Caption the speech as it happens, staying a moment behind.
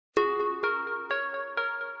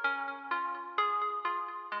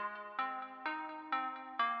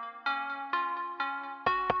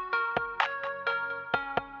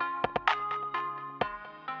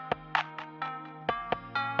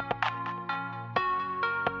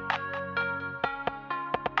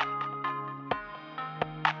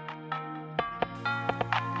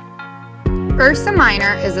Ursa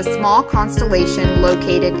Minor is a small constellation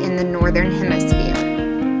located in the northern hemisphere.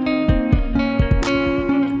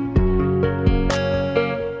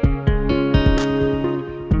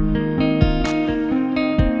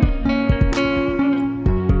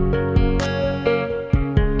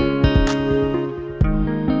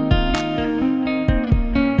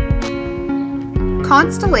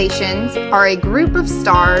 Constellations are a group of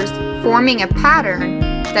stars forming a pattern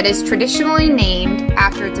that is traditionally named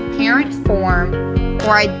after its apparent form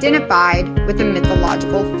or identified with a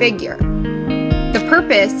mythological figure. The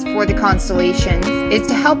purpose for the constellations is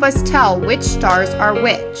to help us tell which stars are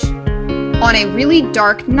which. On a really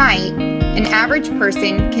dark night, an average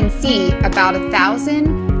person can see about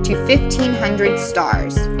 1,000 to 1,500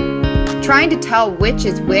 stars. Trying to tell which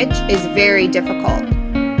is very difficult.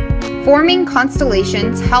 Forming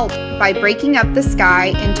constellations help by breaking up the sky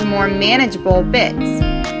into more manageable bits.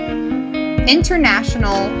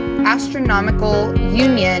 International Astronomical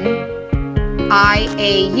Union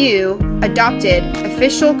 (IAU) adopted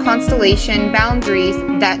official constellation boundaries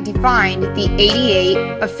that defined the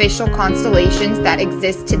 88 official constellations that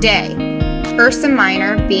exist today, Ursa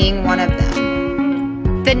Minor being one of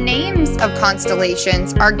them. The names of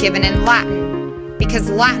constellations are given in Latin because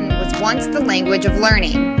Latin was once the language of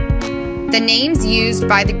learning. The names used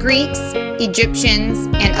by the Greeks, Egyptians,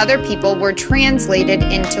 and other people were translated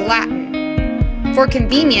into Latin. For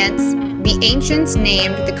convenience, the ancients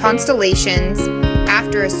named the constellations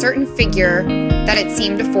after a certain figure that it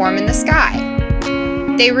seemed to form in the sky.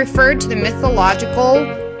 They referred to the mythological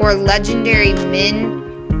or legendary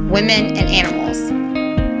men, women, and animals.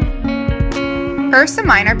 Ursa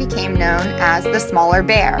Minor became known as the smaller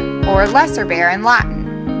bear, or lesser bear in Latin.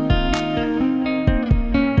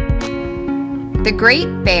 The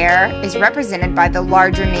Great Bear is represented by the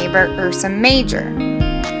larger neighbor Ursa Major.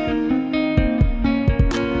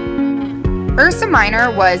 Ursa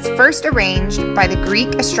Minor was first arranged by the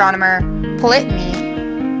Greek astronomer Ptolemy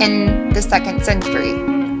in the 2nd century.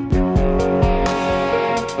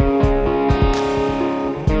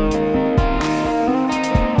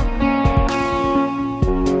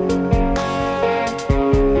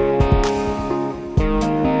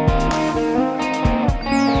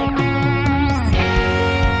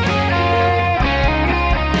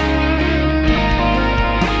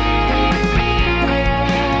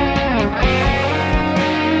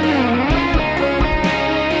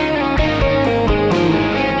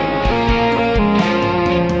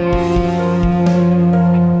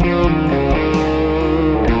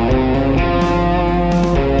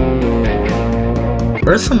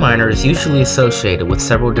 Ursa Minor is usually associated with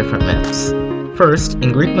several different myths. First,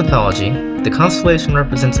 in Greek mythology, the constellation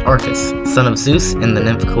represents Arcus, son of Zeus and the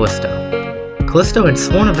nymph Callisto. Callisto had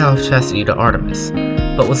sworn a vow of chastity to Artemis,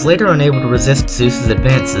 but was later unable to resist Zeus's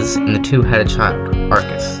advances, and the two had a child,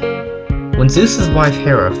 Arcus. When Zeus's wife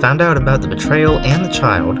Hera found out about the betrayal and the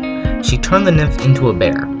child, she turned the nymph into a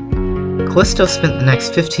bear. Callisto spent the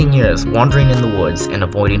next 15 years wandering in the woods and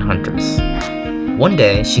avoiding hunters. One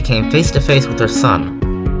day, she came face to face with her son.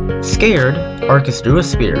 Scared, Arcus drew a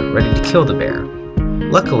spear, ready to kill the bear.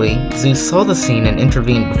 Luckily, Zeus saw the scene and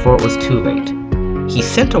intervened before it was too late. He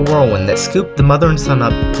sent a whirlwind that scooped the mother and son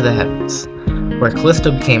up to the heavens, where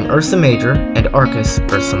Callisto became Ursa Major and Arcus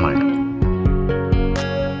Ursa Minor.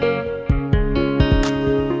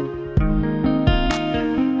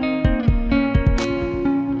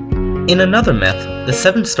 In another myth, the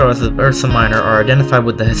 7 stars of Ursa Minor are identified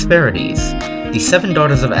with the Hesperides, the 7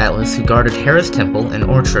 daughters of Atlas who guarded Hera's temple and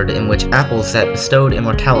orchard in which apples that bestowed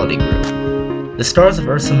immortality grew. The stars of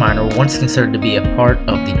Ursa Minor were once considered to be a part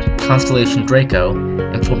of the constellation Draco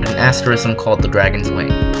and formed an asterism called the Dragon's Wing.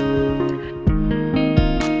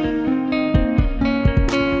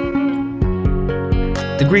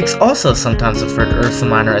 The Greeks also sometimes referred to Ursa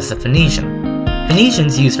Minor as the Phoenician.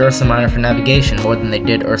 Phoenicians used Ursa Minor for navigation more than they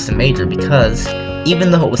did Ursa Major because, even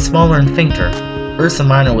though it was smaller and fainter, Ursa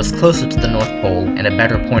Minor was closer to the North Pole and a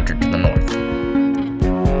better pointer to the north.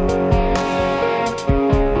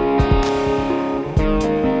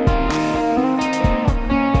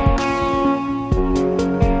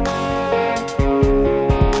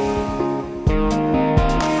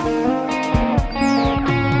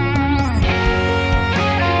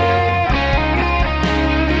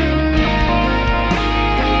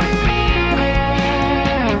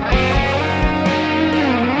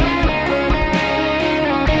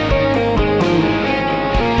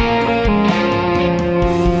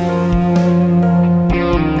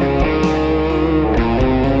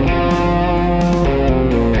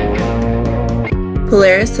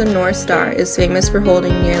 Polaris, the North Star, is famous for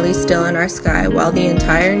holding nearly still in our sky while the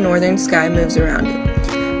entire northern sky moves around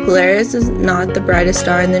it. Polaris is not the brightest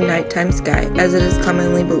star in the nighttime sky, as it is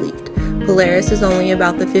commonly believed. Polaris is only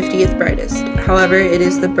about the 50th brightest. However, it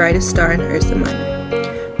is the brightest star in Ursa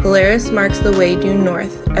Minor. Polaris marks the way due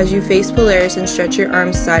north. As you face Polaris and stretch your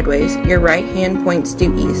arms sideways, your right hand points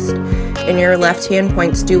due east, and your left hand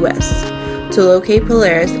points due west. To locate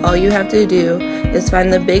Polaris, all you have to do is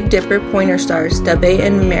find the Big Dipper pointer stars, Dubhe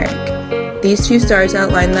and Merak. These two stars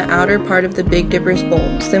outline the outer part of the Big Dipper's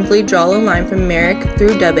bowl. Simply draw a line from Merak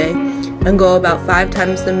through Dubhe and go about 5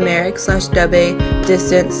 times the Merak/Dubhe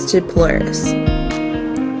distance to Polaris.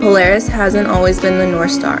 Polaris hasn't always been the North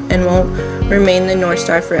Star and won't remain the North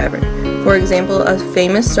Star forever. For example, a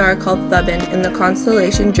famous star called Thuban in the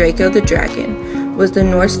constellation Draco the Dragon was the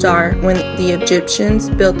North Star when the Egyptians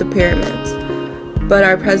built the pyramids. But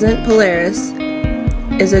our present Polaris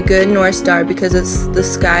is a good North Star because it's the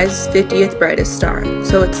sky's 50th brightest star,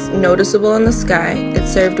 so it's noticeable in the sky. It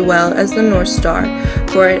served well as the North Star,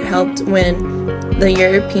 for it helped when the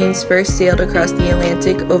Europeans first sailed across the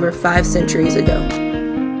Atlantic over 5 centuries ago.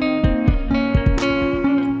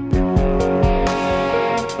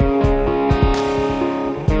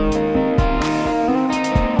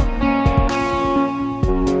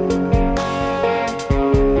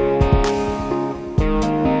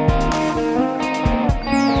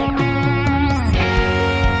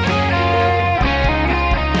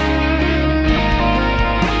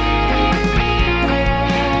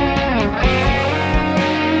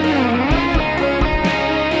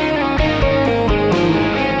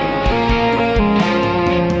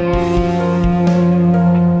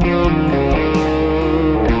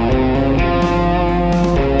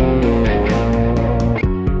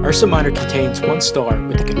 Ursa Minor contains one star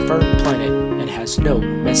with a confirmed planet and has no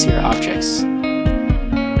Messier objects.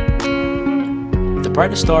 The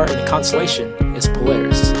brightest star in the constellation is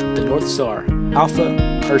Polaris, the North Star, Alpha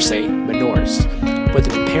Ursae Minors, with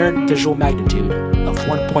an apparent visual magnitude of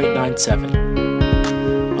 1.97.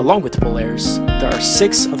 Along with Polaris, there are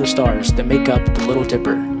 6 other stars that make up the Little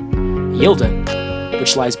Dipper. Yildiz,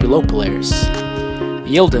 which lies below Polaris.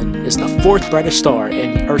 Yildiz is the 4th brightest star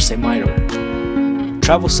in Ursa Minor.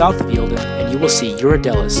 Travel south of Yildiz and you will see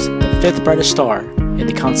Ursa, the 5th brightest star in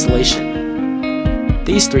the constellation.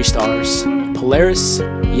 These 3 stars, Polaris,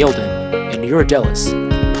 Yildiz, and Ursa,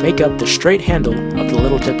 make up the straight handle of the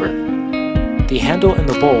Little Dipper. The handle and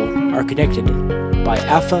the bowl are connected by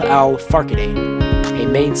Alpha Al-Farkadane, a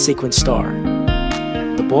main sequence star.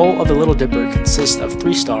 The bowl of the Little Dipper consists of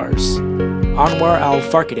 3 stars, Anwar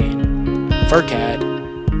Al-Farkadane, Furcad,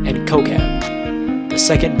 and Kokab, the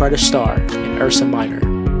 2nd brightest star in Ursa Minor.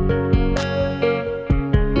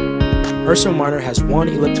 Ursa Minor has one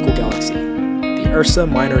elliptical galaxy, the Ursa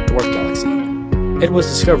Minor Dwarf Galaxy. It was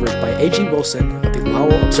discovered by A.G. Wilson of the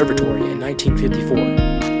Lowell Observatory in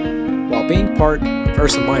 1954. While being part of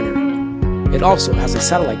Ursa Minor, it also has a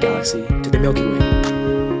satellite galaxy to the Milky Way.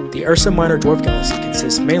 The Ursa Minor Dwarf Galaxy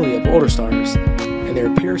consists mainly of older stars, and there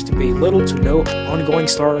appears to be little to no ongoing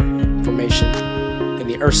star formation in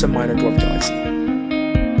the Ursa Minor Dwarf Galaxy.